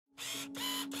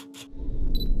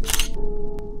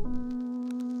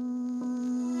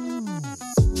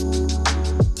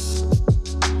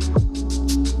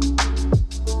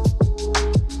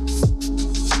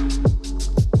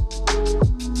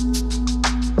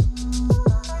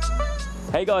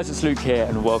Hey guys, it's Luke here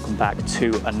and welcome back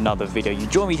to another video. You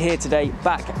join me here today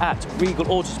back at Regal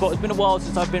Autosport. It's been a while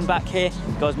since I've been back here.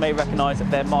 You guys may recognise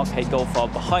their MK7 Golf R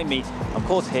behind me. Of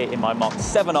course, here in my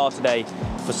MK7 R today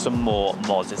for some more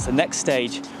mods. It's the next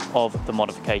stage of the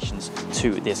modifications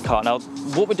to this car. Now,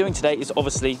 what we're doing today is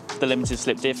obviously the limited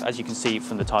slip diff, as you can see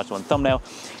from the title and thumbnail.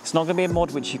 It's not going to be a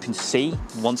mod which you can see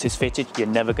once it's fitted. You're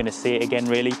never going to see it again,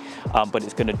 really, but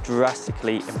it's going to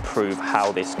drastically improve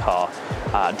how this car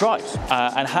drives.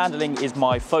 And handling is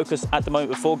my focus at the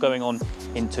moment before going on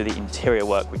into the interior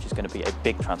work, which is going to be a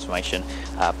big transformation.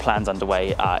 Plans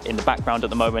underway in the background at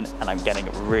the moment, and I'm getting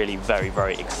really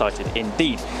very excited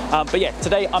indeed. But yeah,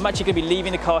 today I'm actually going to be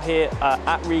leaving the car here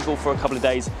at Regal for a couple of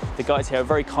days. The guys here are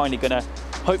very kindly going to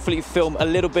hopefully film a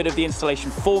little bit of the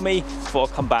installation for me before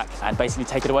I come back and basically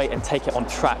take it away and take it on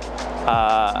track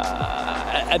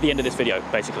at the end of this video,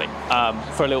 basically,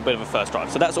 for a little bit of a first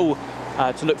drive. So that's all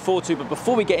to look forward to. But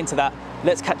before we get into that,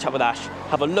 let's catch up with Ash,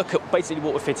 have a look at basically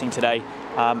what we're fitting today,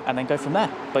 and then go from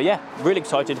there. But yeah, really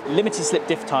excited. Limited slip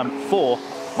diff time for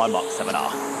my MK7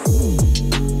 R.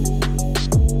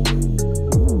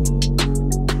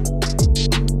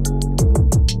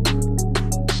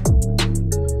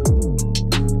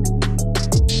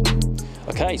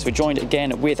 Okay, so we're joined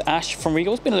again with Ash from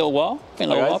Regal. It's been a little while.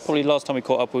 Probably last time we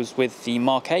caught up was with the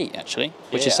MK8 actually,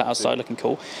 which is sat outside looking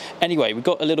cool. Anyway, we've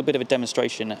got a little bit of a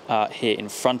demonstration here in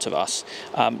front of us.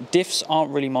 Diffs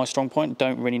aren't really my strong point.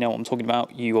 Don't really know what I'm talking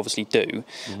about. You obviously do.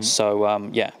 So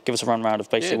yeah, give us a run round of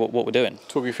basically what we're doing.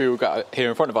 Talk you through what we've got here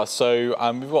in front of us. So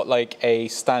we've got like a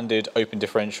standard open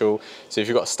differential. So if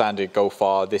you've got a standard Golf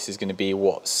R, this is going to be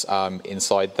what's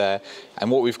inside there. And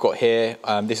what we've got here,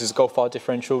 this is a Golf R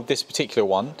differential. This particular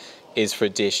one is for a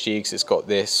DSG because it's got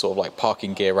this sort of like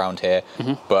parking gear around here,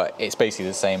 but it's basically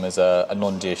the same as a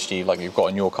non-DSG like you've got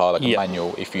in your car, like a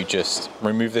manual, if you just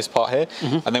remove this part here.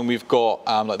 And then we've got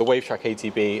like the Wavetrac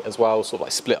ATB as well, sort of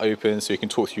like split open, so you can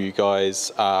talk through you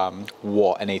guys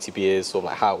what an ATB is, sort of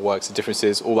like how it works, the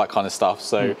differences, all that kind of stuff.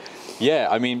 So yeah,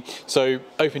 I mean, so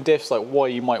open diffs, like why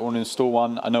you might want to install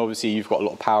one. I know obviously you've got a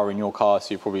lot of power in your car, so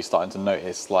you're probably starting to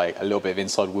notice like a little bit of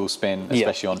inside wheel spin,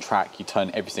 especially on track. You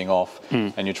turn everything off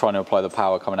and you're trying to apply the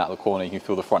power coming out of the corner. You can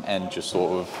feel the front end just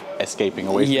sort of escaping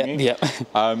away from you.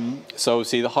 So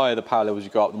obviously the higher the power levels you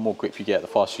go up, the more grip you get, the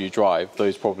faster you drive.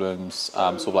 Those problems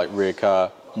sort of like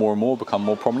reoccur more and more, become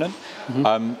more prominent.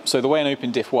 So the way an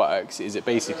open diff works is it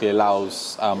basically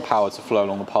allows power to flow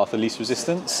along the path of least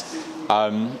resistance.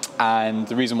 And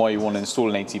the reason why you want to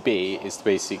install an ATB is to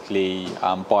basically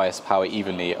bias power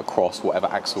evenly across whatever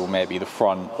axle, maybe the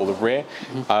front or the rear.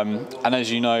 And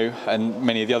as you know, and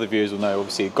many of the other viewers will know,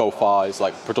 obviously Golf R is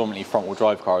like predominantly front wheel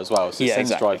drive car as well. So it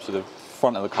sends drive to the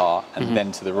front of the car and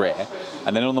then to the rear.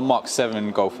 And then on the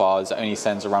MK7 Golf Rs, it only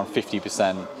sends around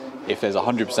 50% if there's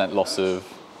 100% loss of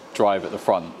drive at the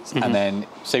front. And then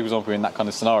say for example in that kind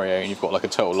of scenario and you've got like a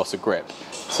total loss of grip,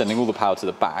 sending all the power to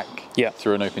the back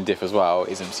through an open diff as well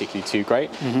isn't particularly too great.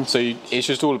 So it's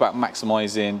just all about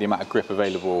maximizing the amount of grip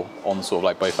available on sort of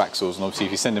like both axles, and obviously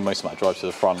if you're sending most of that drive to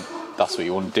the front, that's what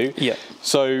you want to do.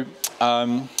 So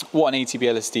what an ATB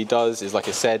LSD does is, like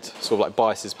I said, sort of like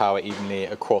biases power evenly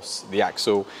across the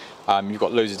axle. You've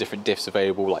got loads of different diffs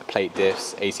available, like plate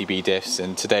diffs, ATB diffs,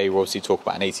 and today we'll obviously talk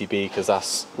about an ATB because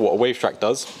that's what a Wavetrac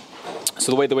does.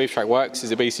 So the way the Wavetrac works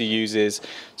is it basically uses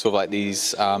sort of like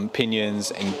these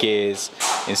pinions and gears,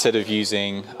 instead of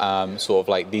using sort of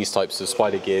like these types of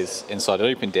spider gears inside an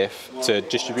open diff to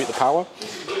distribute the power.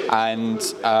 And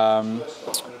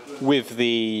with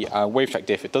the Wavetrac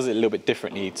diff, it does it a little bit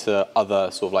differently to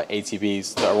other sort of like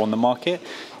ATBs that are on the market.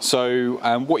 So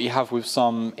what you have with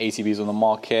some ATBs on the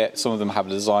market, some of them have a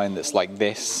design that's like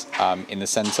this in the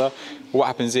center. What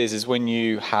happens is when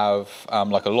you have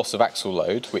like a loss of axle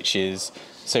load, which is,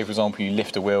 say for example, you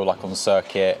lift a wheel like on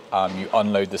circuit, you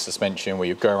unload the suspension where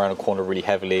you're going around a corner really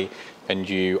heavily and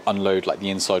you unload like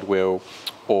the inside wheel,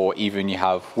 or even you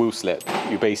have wheel slip,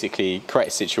 you basically create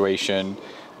a situation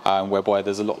whereby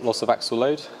there's a loss of axle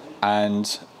load,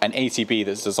 and an ATB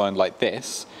that's designed like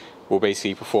this will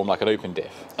basically perform like an open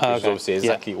diff, which is obviously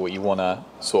exactly what you want to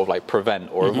sort of like prevent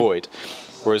or avoid.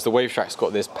 Whereas the Wavetrac's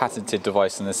got this patented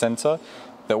device in the center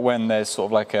that when there's sort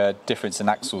of like a difference in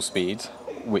axle speed,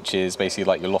 which is basically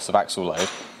like your loss of axle load,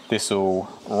 this will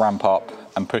ramp up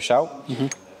and push out.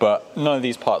 But none of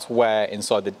these parts wear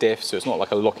inside the diff, so it's not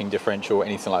like a locking differential or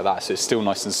anything like that, so it's still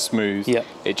nice and smooth.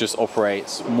 It just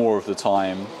operates more of the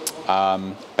time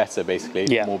better, basically.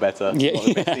 More better.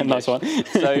 Nice one.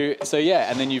 So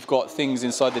yeah, and then you've got things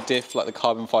inside the diff like the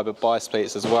carbon fiber bias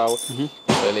plates as well.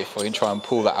 So if I can try and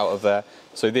pull that out of there.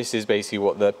 So this is basically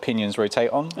what the pinions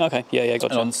rotate on. Okay, yeah,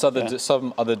 gotcha. And on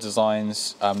some other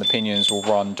designs, the pinions will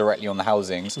run directly on the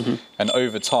housings. And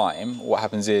over time, what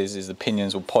happens is the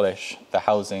pinions will polish the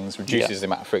housings, reduces the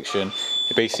amount of friction.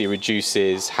 It basically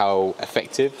reduces how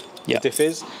effective the diff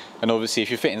is. And obviously, if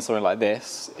you're fitting something like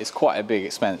this, it's quite a big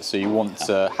expense. So you want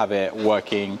to have it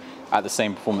working at the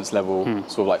same performance level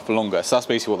sort of like for longer. So that's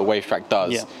basically what the Wavetrac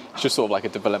does. It's just sort of like a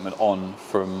development on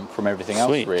from everything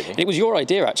else, really. It was your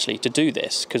idea actually to do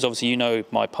this, because obviously you know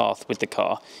my path with the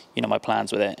car, you know my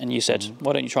plans with it, and you said,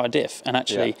 why don't you try a diff? And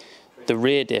actually the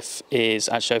rear diff is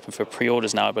actually open for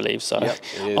pre-orders now, I believe, so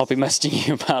I'll be messaging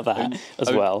you about that as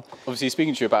well. Obviously,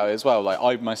 speaking to you about it as well, like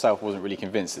I myself wasn't really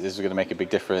convinced that this was going to make a big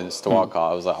difference to our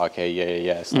car. I was like, okay,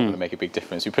 yeah, it's not going to make a big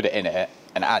difference. We put it in it,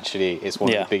 and actually it's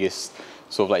one of the biggest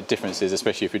sort of like differences,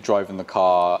 especially if you're driving the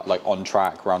car like on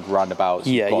track, around roundabouts,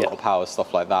 you've got a lot of power,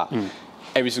 stuff like that.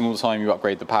 Every single time you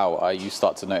upgrade the power, you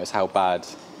start to notice how bad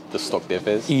the stock diff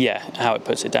is. Yeah, how it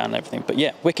puts it down and everything. But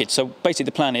yeah, wicked. So basically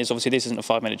the plan is, obviously this isn't a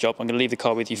 5-minute job. I'm going to leave the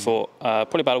car with you for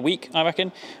probably about a week, I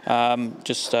reckon.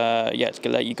 To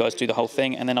let you guys do the whole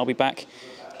thing, and then I'll be back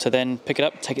to then pick it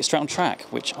up, take it straight on track,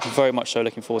 which I'm very much so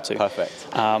looking forward to. Perfect.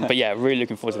 But yeah, really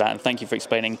looking forward to that, and thank you for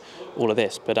explaining all of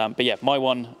this. But yeah, my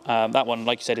one, that one,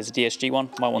 like you said, is a DSG one.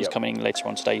 My one's coming in later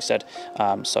on today, you said.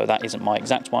 So that isn't my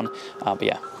exact one. But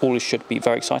yeah, all this should be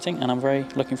very exciting, and I'm very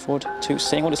looking forward to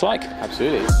seeing what it's like.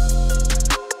 Absolutely.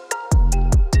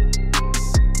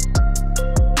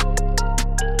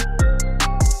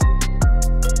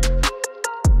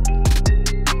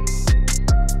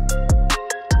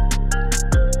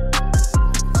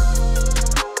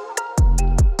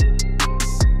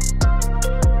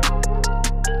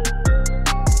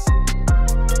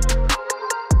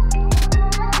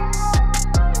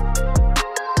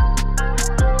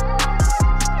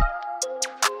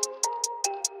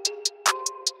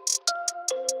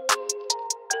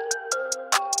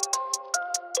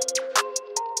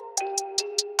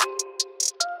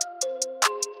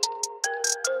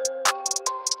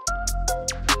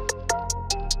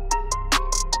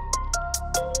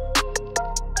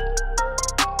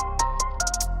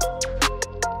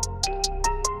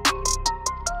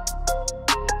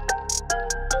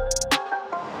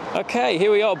 Okay,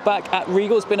 here we are back at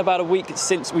Regal. It's been about a week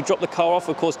since we dropped the car off,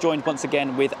 of course joined once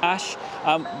again with Ash.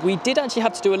 We did actually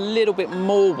have to do a little bit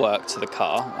more work to the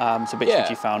car, so bits that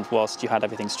you found whilst you had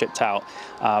everything stripped out,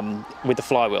 with the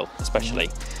flywheel especially.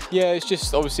 Yeah, it's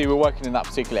just obviously we're working in that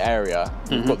particular area.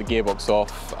 We've got the gearbox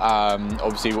off.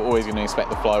 Obviously we're always going to inspect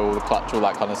the flywheel, the clutch, all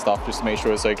that kind of stuff, just to make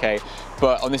sure it's okay.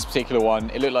 But on this particular one,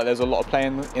 it looked like there's a lot of play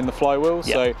in the flywheel,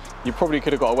 so you probably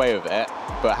could have got away with it,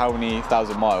 but how many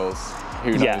thousand miles?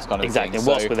 Who knows, kind of exactly. thing.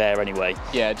 Whilst we're there anyway.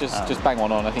 Yeah, just bang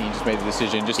one on. I think you just made the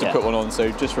decision just to put one on,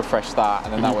 so just refresh that,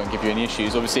 and then that won't give you any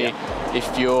issues. Obviously,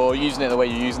 if you're using it the way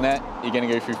you're using it, you're going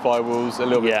to go through flywheels a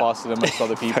little bit faster than most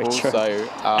other people. So,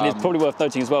 and it's probably worth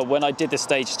noting as well, when I did the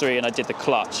stage 3 and I did the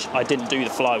clutch, I didn't do the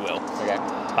flywheel. Okay.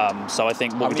 So I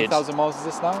think what we did. How many thousand miles is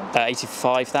this now?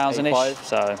 85,000-ish.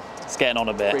 So it's getting on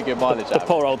a bit. Pretty good mileage. The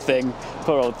poor old thing.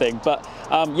 But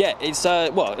yeah, it's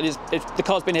the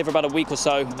car's been here for about a week or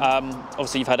so.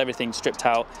 Obviously, you've had everything stripped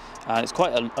out. It's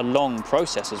quite a long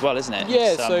process as well, isn't it?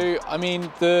 Yeah, so I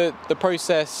mean, the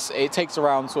process, it takes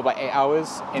around sort of like 8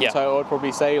 hours in total, I'd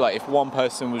probably say. Like if one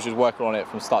person was just working on it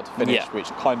from start to finish, which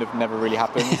kind of never really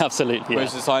happens. Absolutely.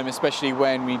 Most of the time, especially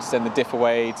when we send the diff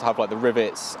away to have like the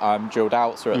rivets drilled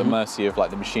out, so we're at the mercy of like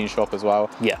the machine shop as well.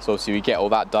 Yeah. So obviously we get all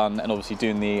that done, and obviously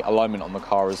doing the alignment on the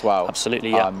car as well.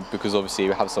 Absolutely, yeah. Because obviously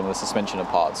we have some of the suspension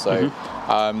apart. So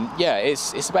yeah,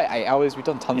 it's about 8 hours. We've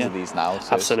done tons of these now.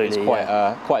 So absolutely, it's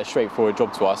quite a straightforward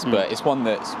job to us, but it's one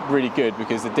that's really good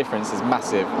because the difference is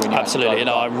massive when you absolutely, you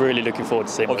know, I'm really looking forward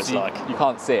to seeing obviously, what it's like. You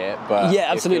can't see it, but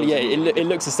yeah, absolutely, it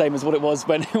looks the same as what it was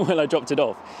when I dropped it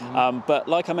off. But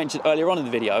like I mentioned earlier on in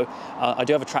the video, I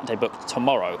do have a track day booked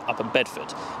tomorrow up in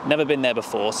Bedford. Never been there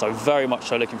before, so very much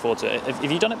so looking forward to it.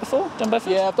 Have you done it before? Done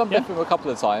Bedford? Yeah, I've done Bedford a couple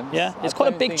of times. Yeah, it's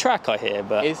quite a big track, I hear,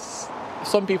 but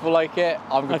some people like it.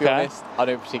 I'm gonna be honest, I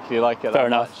don't particularly like it that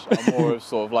much. I'm more of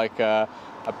sort of like a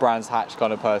Brands Hatch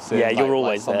kind of person. Yeah, you're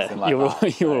always there.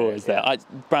 You're always there.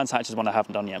 Brands Hatch is one I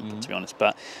haven't done yet, to be honest.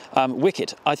 But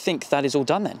wicked. I think that is all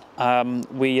done then.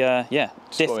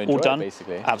 Diff all done.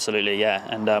 Basically. Absolutely, yeah.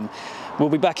 And we'll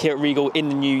be back here at Regal in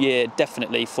the new year,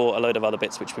 definitely, for a load of other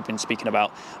bits which we've been speaking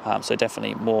about. So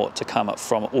definitely more to come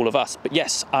from all of us. But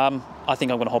yes, I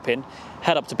think I'm going to hop in,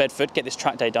 head up to Bedford, get this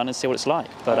track day done, and see what it's like.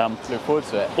 But look forward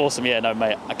to it. Awesome, yeah, no,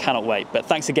 mate, I cannot wait. But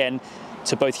thanks again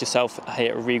to both yourself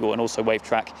here at Regal and also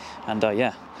Wavetrac, and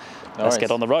yeah, let's get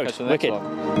on the road. Wicked.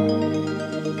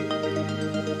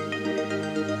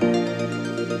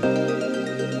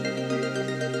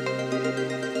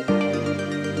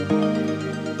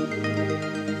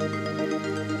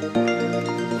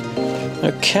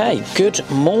 Okay, good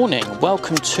morning.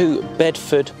 Welcome to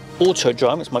Bedford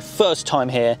Autodrome. It's my first time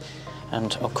here,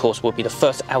 and of course will be the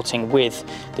first outing with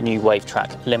the new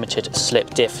Wavetrac Limited Slip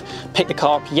Diff. Picked the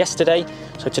car up yesterday,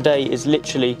 so today is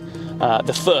literally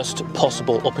the first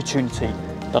possible opportunity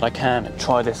that I can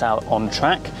try this out on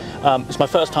track. It's my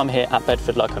first time here at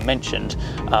Bedford, like I mentioned,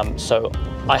 so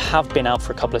I have been out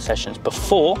for a couple of sessions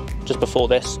before, just before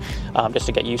this, just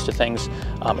to get used to things.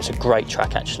 It's a great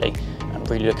track actually. I'm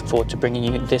really looking forward to bringing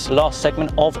you this last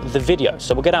segment of the video.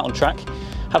 So we'll get out on track,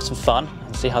 have some fun,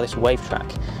 and see how this Wavetrac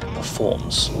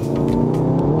performs.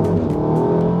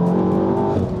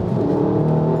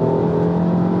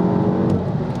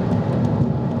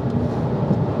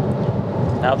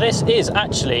 Now this is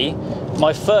actually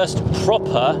my first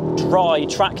proper dry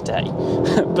track day,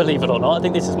 believe it or not. I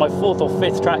think this is my 4th or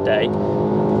 5th track day,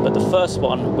 but the first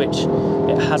one which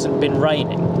it hasn't been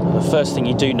raining. The first thing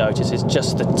you do notice is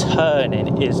just the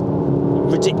turning is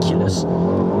ridiculous,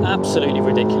 absolutely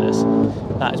ridiculous.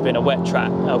 That has been a wet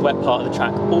track, a wet part of the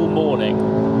track all morning,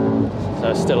 so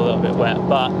it's still a little bit wet,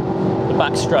 but the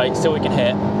back straight still we can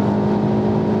hit.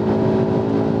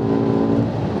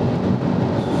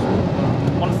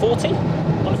 140,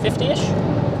 150-ish.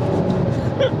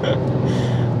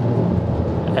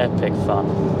 Epic fun.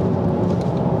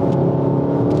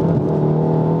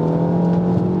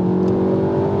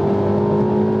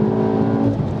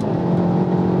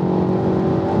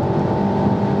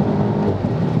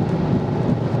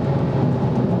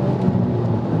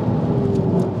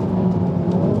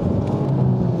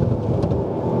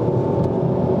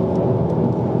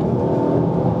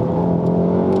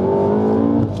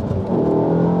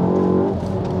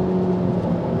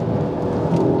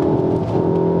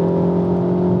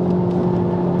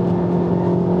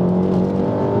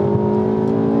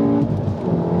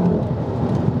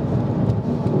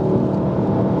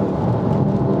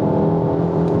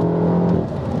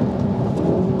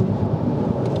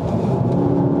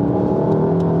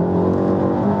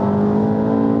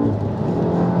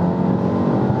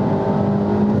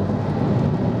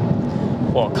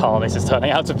 What car this is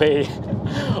turning out to be.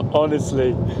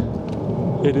 Honestly,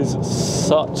 it is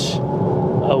such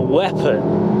a weapon.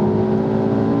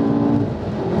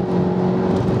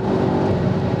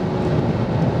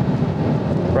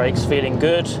 Brakes feeling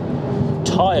good,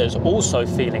 tyres also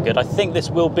feeling good. I think this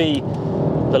will be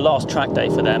the last track day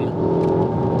for them.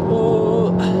 Ooh.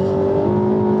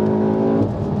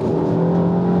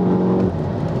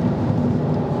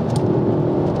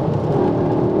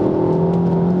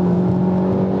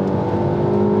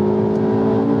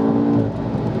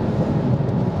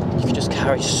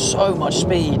 Carry so much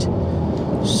speed,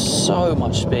 so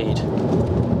much speed.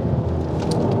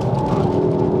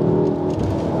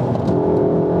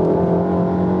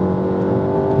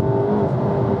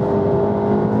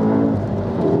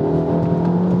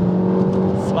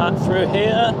 Flat through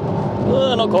here,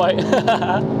 not quite.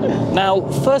 Now,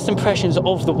 first impressions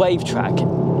of the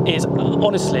Wavetrac is,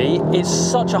 honestly, it's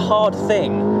such a hard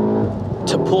thing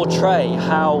to portray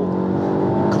how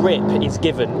grip is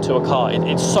given to a car.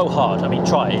 It's so hard. I mean,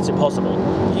 try it, it's impossible.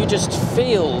 You just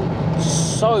feel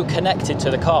so connected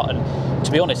to the car, and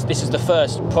to be honest, this is the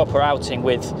first proper outing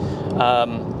with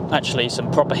actually some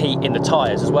proper heat in the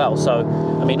tyres as well. So,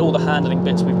 I mean, all the handling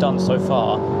bits we've done so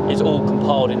far is all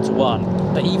compiled into one.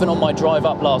 But even on my drive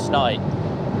up last night,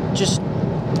 just,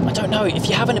 I don't know, if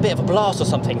you're having a bit of a blast or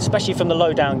something, especially from the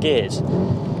low down gears,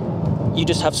 you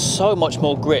just have so much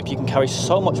more grip, you can carry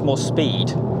so much more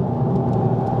speed,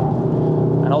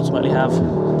 and ultimately have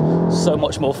so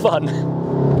much more fun.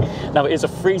 Now, it is a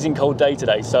freezing cold day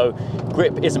today, so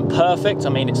grip isn't perfect. I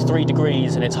mean, it's 3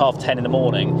 degrees and it's 10:30 in the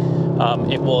morning.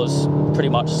 It was pretty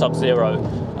much sub-zero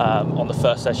on the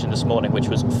first session this morning, which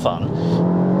was fun.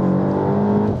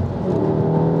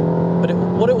 But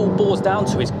what it all boils down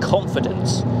to is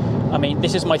confidence. I mean,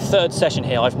 this is my 3rd session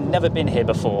here. I've never been here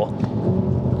before.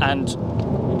 And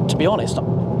to be honest,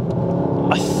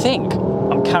 I think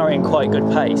I'm carrying quite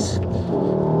good pace.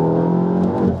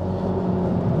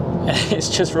 It's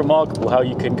just remarkable how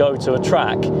you can go to a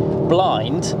track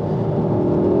blind,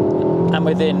 and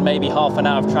within maybe half an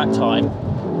hour of track time,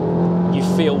 you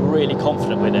feel really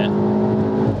confident with it.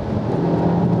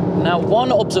 Now,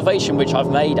 one observation which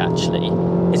I've made actually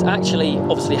is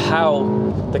obviously how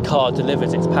the car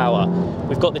delivers its power.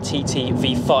 We've got the TT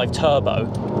V5 turbo.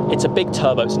 It's a big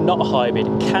turbo, it's not a hybrid.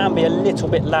 It can be a little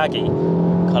bit laggy,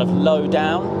 kind of low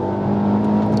down.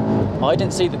 I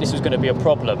didn't see that this was going to be a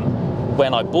problem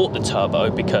when I bought the turbo,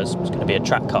 because it's going to be a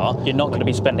track car. You're not going to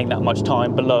be spending that much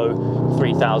time below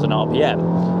 3,000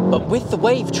 RPM. But with the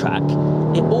Wavetrac,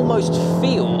 it almost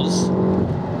feels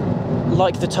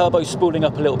like the turbo spooling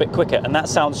up a little bit quicker, and that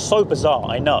sounds so bizarre,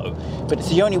 I know, but it's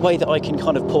the only way that I can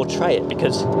kind of portray it,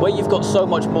 because where you've got so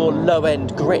much more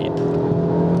low-end grip,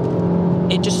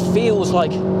 it just feels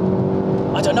like,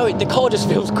 I don't know, the car just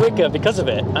feels quicker because of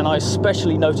it. And I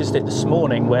especially noticed it this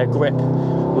morning where grip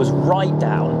was right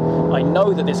down. I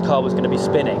know that this car was going to be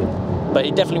spinning, but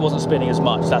it definitely wasn't spinning as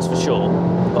much, that's for sure.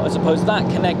 But I suppose that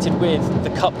connected with the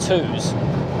Cup 2s,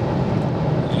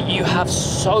 you have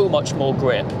so much more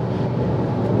grip,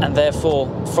 and therefore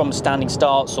from standing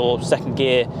starts or second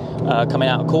gear coming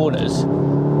out of corners,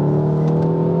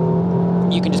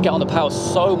 you can just get on the power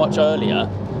so much earlier.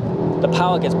 The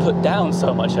power gets put down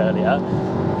so much earlier,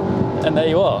 and there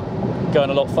you are, going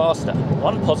a lot faster.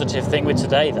 One positive thing with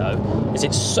today though is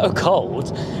it's so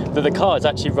cold that the car is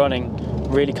actually running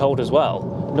really cold as well.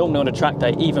 Normally on a track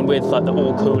day, even with like the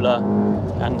all cooler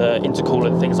and the intercooler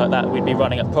and things like that, we'd be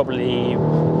running at probably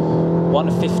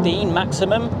 115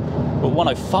 maximum, but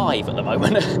 105 at the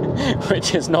moment,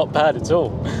 which is not bad at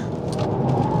all.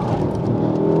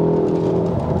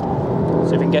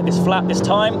 So if we can get this flat this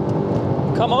time,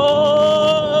 come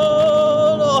on!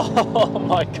 Oh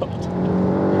my God.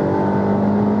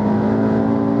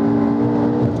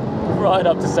 Right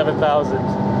up to 7,000.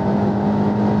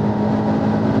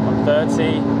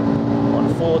 130,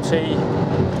 140,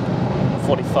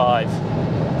 45.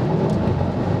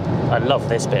 I love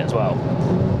this bit as well,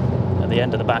 at the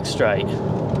end of the back straight.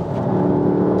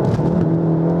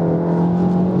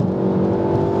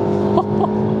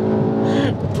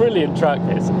 Brilliant track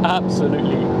this,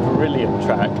 absolutely brilliant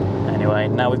track. Anyway,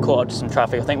 now we've caught up to some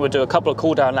traffic. I think we'll do a couple of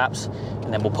cool down laps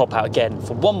and then we'll pop out again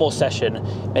for one more session,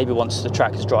 maybe once the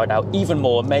track has dried out even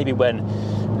more, maybe when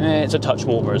it's a touch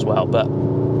warmer as well. But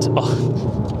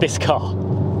oh, this car,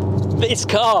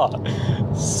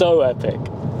 so epic.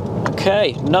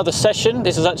 Okay, another session.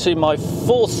 This is actually my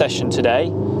 4th session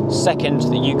today, second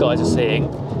that you guys are seeing.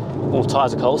 All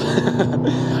tyres are cold.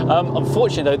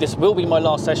 Unfortunately though, this will be my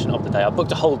last session of the day. I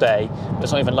booked a whole day, but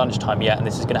it's not even lunchtime yet, and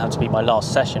this is going to have to be my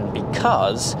last session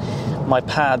because my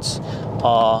pads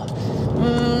are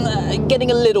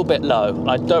getting a little bit low.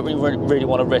 I don't really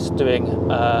want to risk doing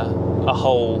a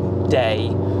whole day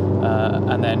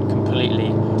and then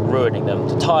completely ruining them.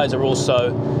 The tyres are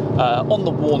also on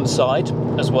the worn side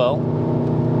as well.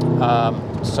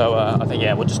 So I think,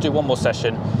 yeah, we'll just do one more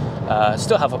session,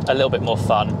 still have a little bit more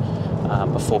fun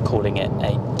before calling it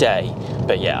a day.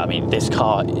 But yeah, I mean, this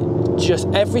car, just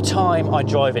every time I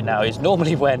drive it now is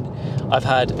normally when I've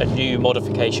had a new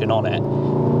modification on it,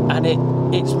 and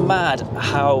it's mad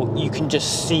how you can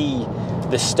just see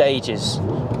the stages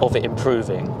of it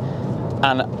improving,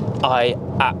 and I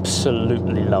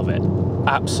absolutely love it.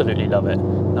 Absolutely love it.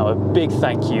 Now a big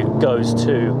thank you goes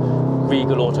to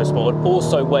Regal Autosport and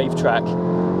also Wavetrac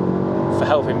for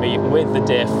helping me with the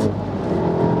diff.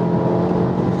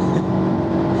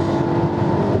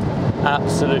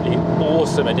 Absolutely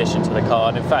awesome addition to the car,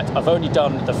 and in fact I've only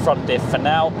done the front diff for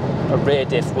now. A rear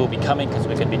diff will be coming because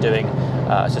we're going to be doing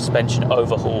a suspension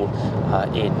overhaul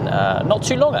in not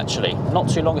too long, actually, not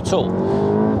too long at all.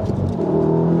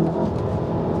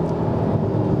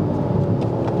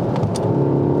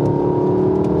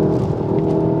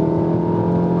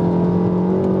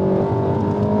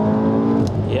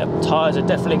 Tyres are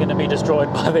definitely going to be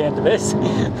destroyed by the end of this.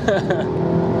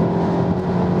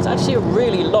 It's actually a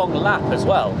really long lap as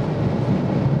well.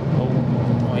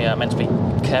 Oh yeah, I'm meant to be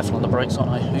careful on the brakes,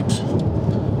 aren't I? Oops.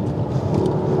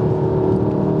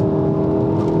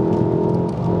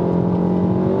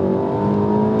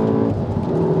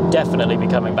 Definitely be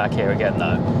coming back here again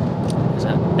though. It's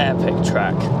an epic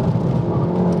track.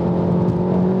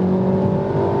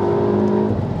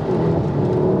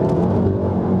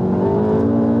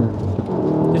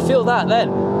 Feel that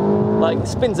then, like it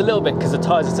spins a little bit because the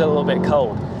tyres are still a little bit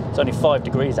cold. It's only 5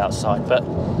 degrees outside, but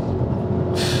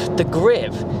the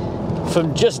grip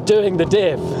from just doing the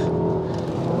diff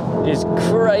is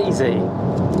crazy.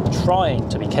 Trying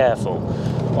to be careful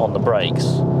on the brakes.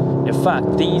 In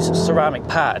fact, these ceramic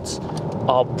pads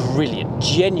are brilliant,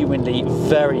 genuinely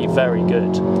very, very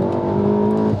good.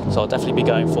 So I'll definitely be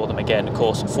going for them again. Of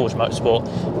course, Forge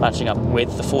Motorsport, matching up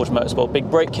with the Forge Motorsport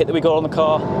big brake kit that we got on the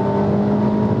car.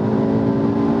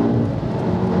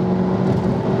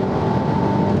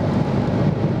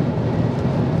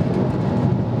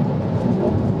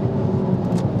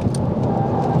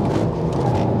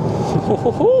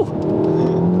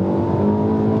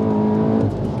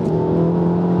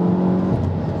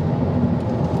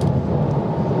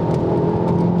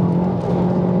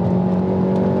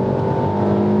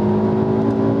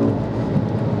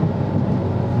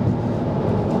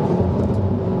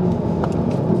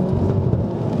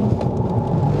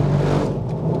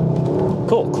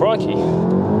 crikey.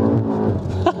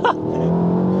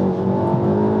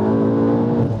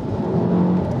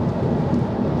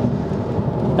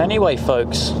 Anyway,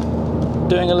 folks,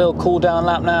 doing a little cool down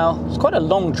lap now. It's quite a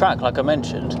long track, like I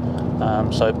mentioned,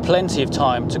 so plenty of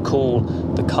time to cool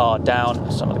the car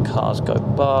down. Some of the cars go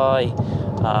by,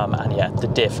 and yeah, the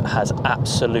diff has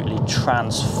absolutely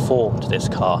transformed this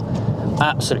car.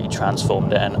 Absolutely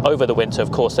transformed it. And over the winter,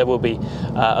 of course, there will be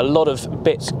a lot of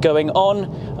bits going on.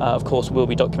 Of course, will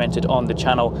be documented on the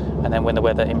channel, and then when the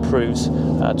weather improves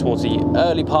towards the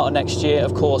early part of next year,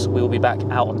 of course, we will be back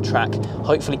out on track,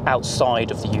 hopefully outside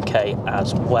of the UK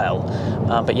as well.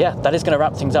 But yeah, that is going to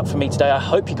wrap things up for me today. I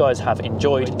hope you guys have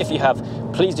enjoyed. If you have,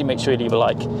 please do make sure you leave a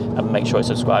like and make sure you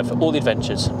subscribe for all the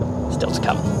adventures still to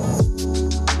come.